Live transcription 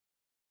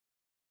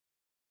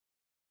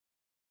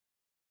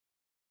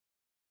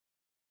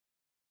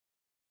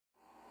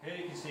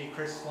see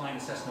Chris flying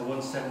the Cessna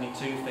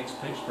 172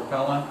 fixed pitch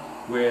propeller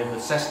with the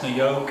Cessna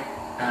yoke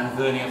and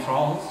vernier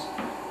throttles.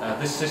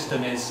 This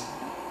system is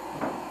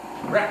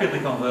rapidly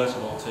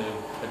convertible to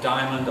a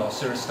Diamond or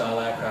Cirrus style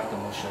aircraft,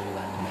 and we'll show you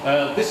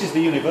that. This is the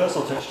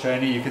universal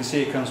TouchTrainer. You can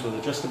see it comes with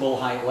adjustable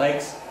height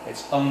legs,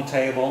 it's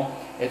untable,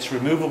 it's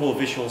removable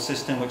visual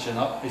system, which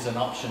is an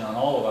option on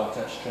all of our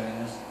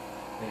TouchTrainers.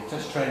 The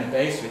TouchTrainer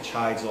base, which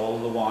hides all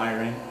of the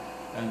wiring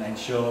and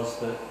ensures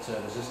that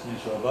the system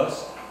is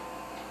robust.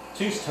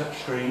 2 touch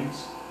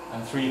screens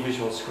and 3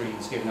 visual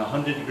screens, giving a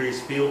 100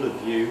 degrees field of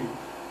view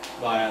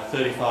via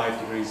 35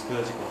 degrees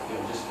vertical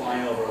field. Just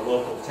flying over a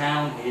local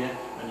town here,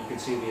 and you can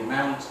see the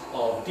amount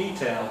of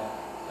detail,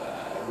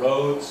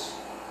 roads,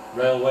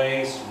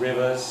 railways,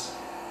 rivers,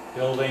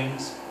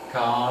 buildings,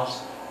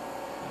 cars,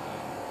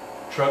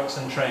 trucks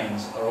and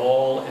trains are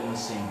all in the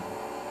scene.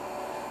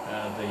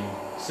 The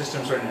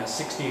system's running at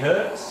 60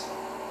 Hertz,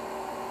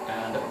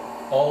 and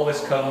all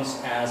this comes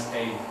as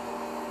a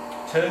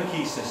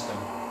turnkey system.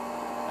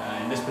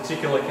 In this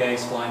particular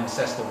case, flying the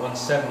Cessna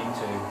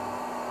 172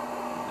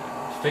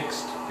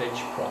 fixed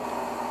pitch prop.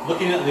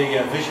 Looking at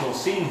the visual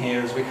scene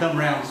here, as we come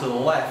round to the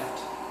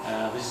left,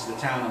 this is the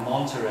town of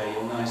Monterey.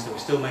 You'll notice that we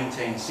still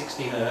maintain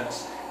 60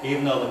 Hertz,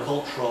 even though the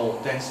cultural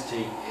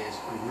density is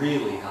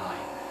really high.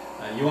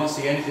 You won't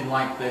see anything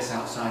like this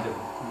outside of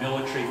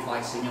military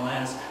flight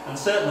simulators, and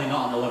certainly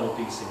not on a level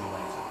D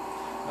simulator.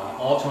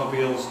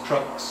 Automobiles,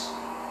 trucks,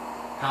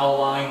 power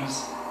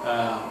lines,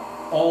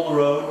 all the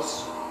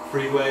roads,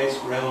 freeways,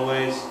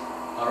 railways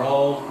are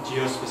all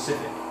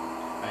geospecific.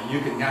 You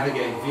can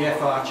navigate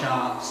VFR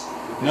charts.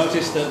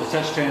 Notice that the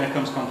TouchTrainer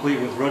comes complete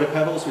with rudder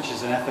pedals, which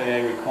is an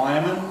FAA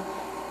requirement.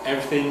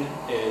 Everything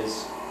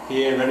is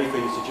here ready for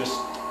you to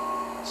just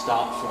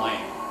start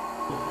flying.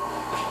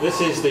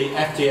 This is the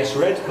FTS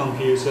Red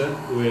computer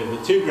with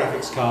the 2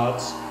 graphics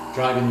cards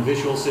driving the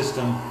visual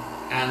system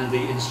and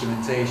the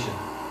instrumentation.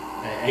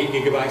 8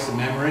 GB of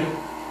memory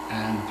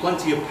and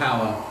plenty of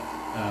power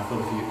for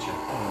the future.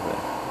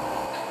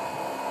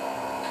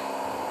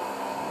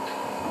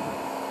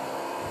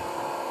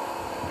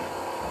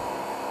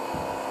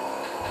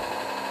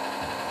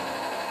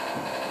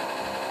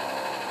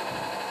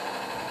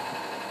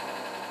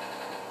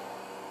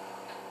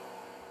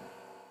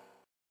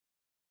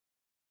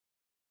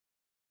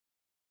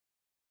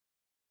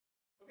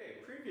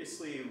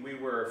 Previously we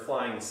were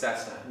flying the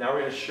Cessna. Now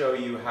we're going to show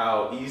you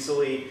how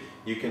easily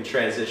you can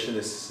transition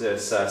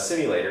this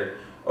simulator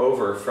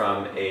over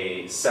from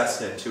a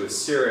Cessna to a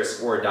Cirrus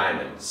or a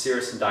Diamond.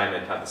 Cirrus and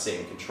Diamond have the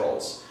same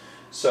controls.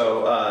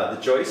 So the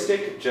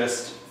joystick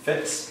just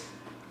fits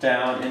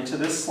down into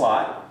this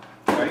slot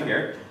right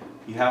here.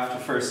 You have to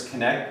first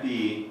connect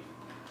the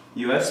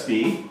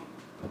USB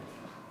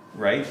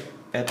right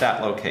at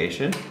that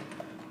location,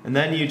 and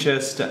then you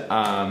just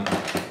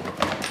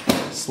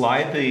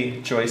slide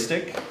the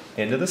joystick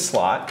into the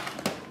slot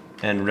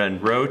and then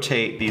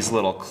rotate these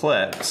little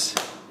clips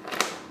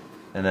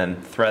and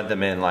then thread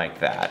them in like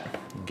that.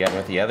 Again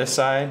with the other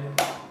side,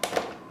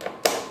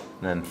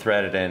 and then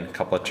thread it in a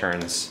couple of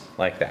turns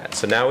like that.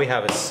 So now we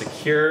have a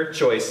secure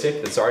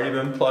joystick that's already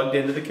been plugged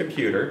into the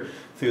computer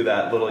through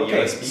that little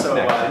USB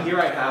connection. Here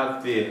I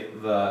have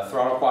the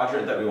throttle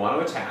quadrant that we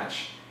want to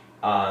attach.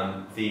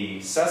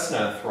 The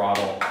Cessna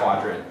throttle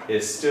quadrant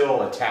is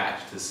still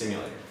attached to the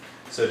simulator.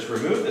 So to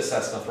remove the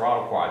Cessna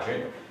throttle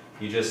quadrant,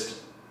 you just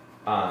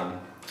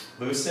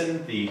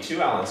loosen the 2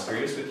 Allen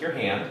screws with your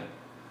hand.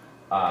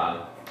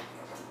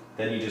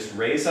 Then you just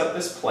raise up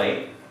this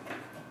plate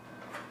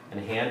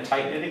and hand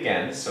tighten it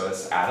again so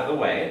it's out of the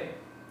way.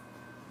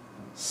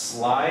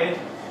 Slide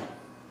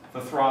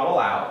the throttle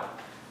out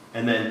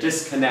and then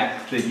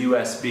disconnect the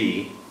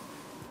USB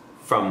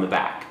from the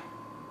back.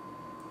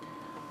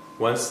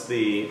 Once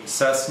the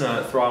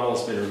Cessna throttle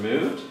has been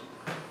removed,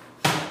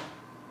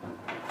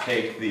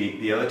 take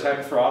the other type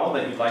of throttle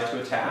that you'd like to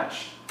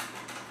attach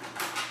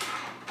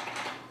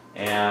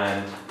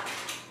and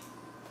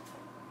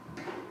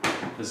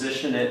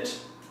position it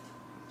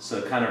so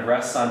it kind of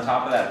rests on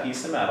top of that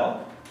piece of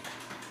metal.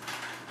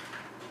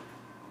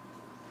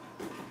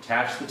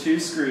 Attach the 2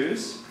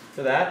 screws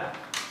to that.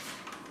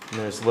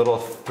 And there's little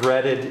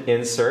threaded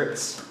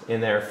inserts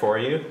in there for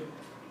you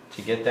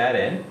to get that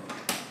in.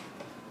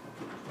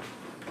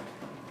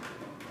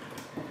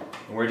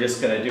 And we're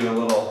just going to do a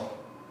little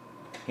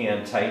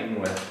hand tighten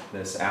with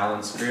this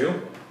Allen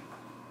screw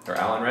or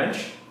Allen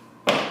wrench,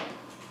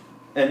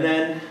 and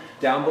then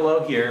down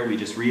below here we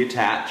just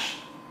reattach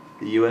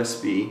the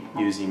USB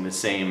using the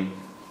same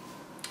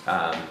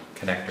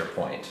connector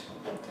point.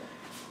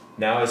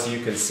 Now, as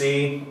you can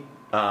see,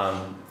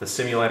 the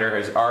simulator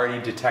has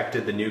already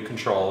detected the new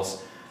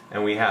controls,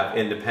 and we have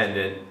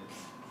independent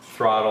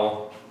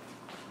throttle,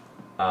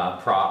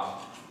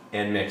 prop,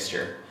 and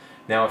mixture.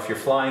 Now if you're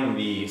flying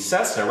the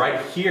Cessna,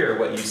 right here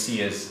what you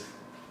see is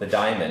the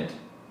Diamond.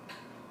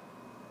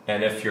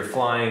 And if you're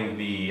flying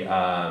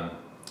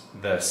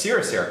the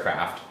Cirrus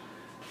aircraft,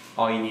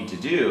 all you need to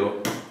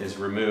do is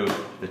remove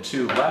the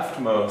 2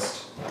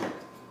 leftmost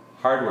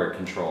hardware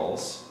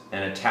controls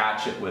and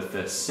attach it with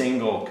the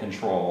single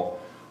control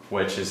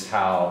which is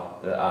how,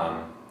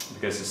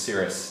 because the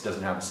Cirrus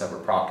doesn't have a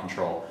separate prop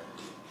control,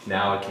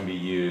 now it can be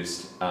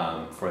used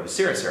for the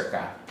Cirrus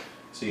aircraft.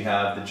 So you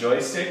have the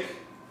joystick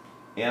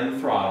and the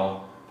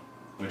throttle,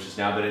 which has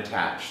now been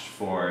attached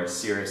for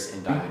Cirrus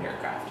and Diamond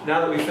aircraft.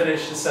 Now that we've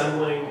finished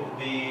assembling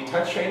the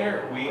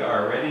TouchTrainer, we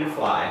are ready to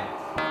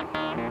fly.